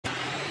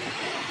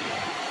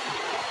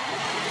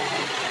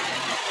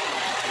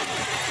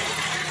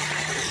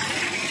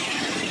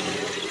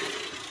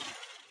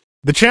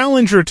The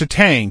Challenger 2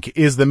 tank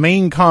is the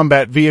main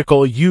combat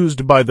vehicle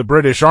used by the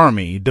British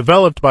Army,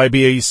 developed by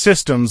BAE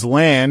Systems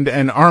Land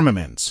and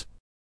Armaments.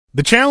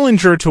 The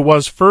Challenger 2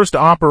 was first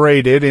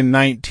operated in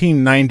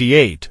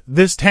 1998.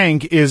 This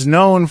tank is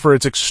known for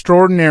its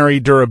extraordinary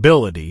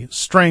durability,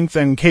 strength,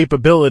 and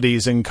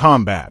capabilities in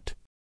combat.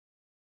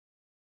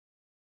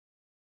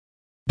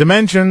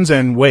 Dimensions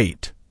and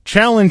weight.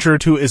 Challenger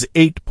 2 is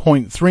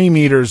 8.3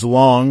 meters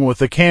long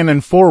with a cannon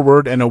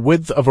forward and a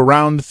width of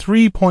around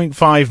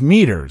 3.5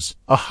 meters,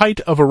 a height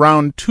of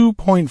around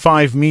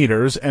 2.5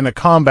 meters, and a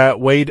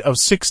combat weight of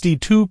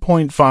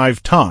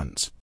 62.5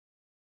 tons.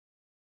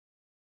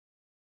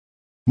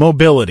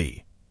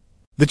 Mobility.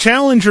 The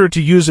Challenger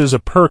 2 uses a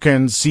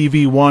Perkins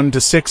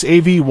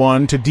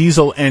CV1-6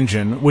 diesel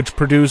engine which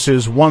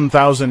produces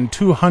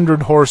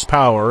 1,200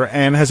 horsepower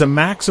and has a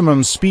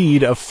maximum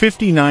speed of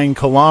 59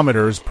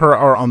 km per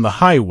hour on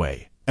the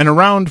highway, and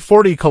around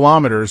 40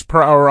 km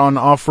per hour on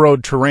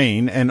off-road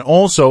terrain, and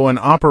also an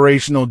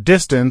operational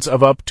distance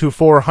of up to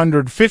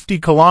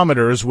 450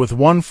 km with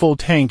one full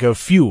tank of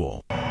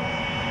fuel.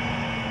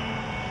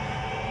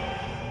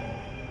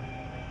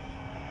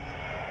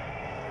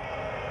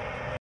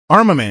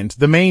 Armament.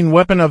 The main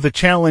weapon of the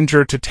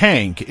Challenger 2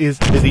 tank is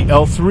the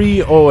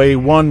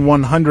L3OA1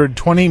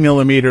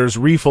 120mm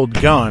rifled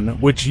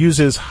gun, which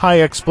uses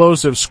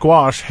high-explosive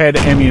squash-head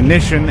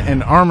ammunition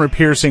and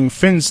armor-piercing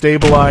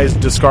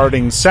fin-stabilized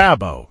discarding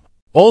sabot.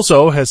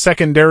 Also has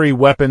secondary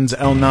weapons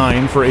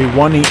L9 for a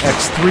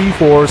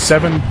 1EX34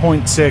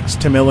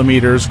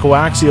 7.6mm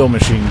coaxial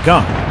machine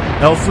gun,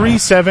 L3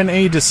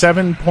 7A to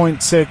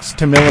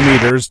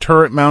 7.6mm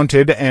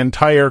turret-mounted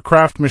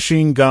anti-aircraft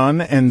machine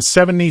gun, and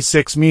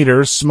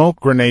 76mm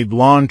smoke grenade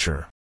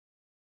launcher.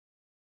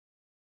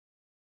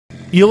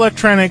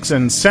 Electronics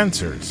and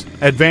sensors.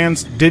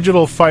 Advanced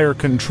digital fire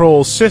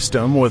control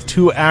system with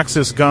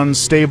 2-axis gun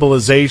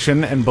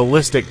stabilization and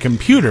ballistic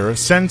computer,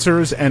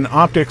 sensors and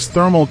optics,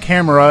 thermal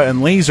camera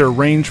and laser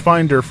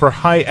rangefinder for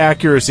high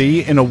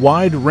accuracy in a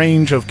wide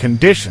range of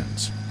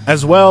conditions,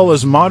 as well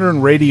as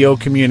modern radio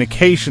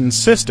communication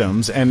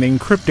systems and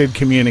encrypted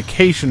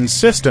communication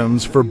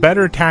systems for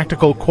better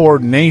tactical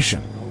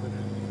coordination.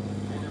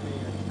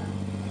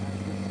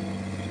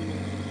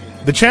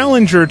 The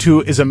Challenger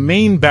 2 is a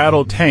main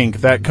battle tank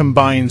that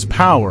combines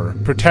power,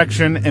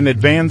 protection, and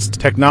advanced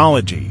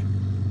technology.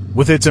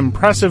 With its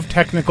impressive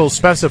technical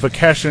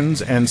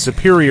specifications and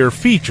superior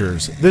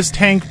features, this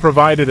tank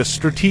provided a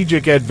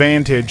strategic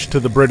advantage to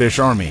the British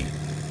Army.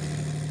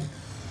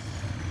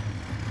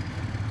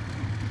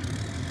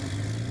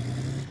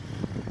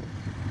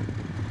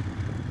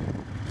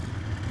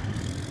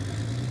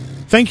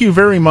 Thank you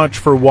very much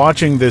for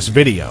watching this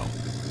video.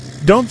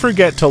 Don't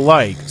forget to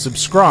like,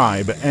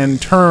 subscribe,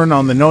 and turn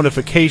on the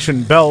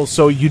notification bell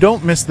so you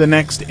don't miss the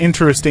next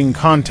interesting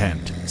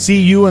content.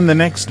 See you in the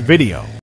next video.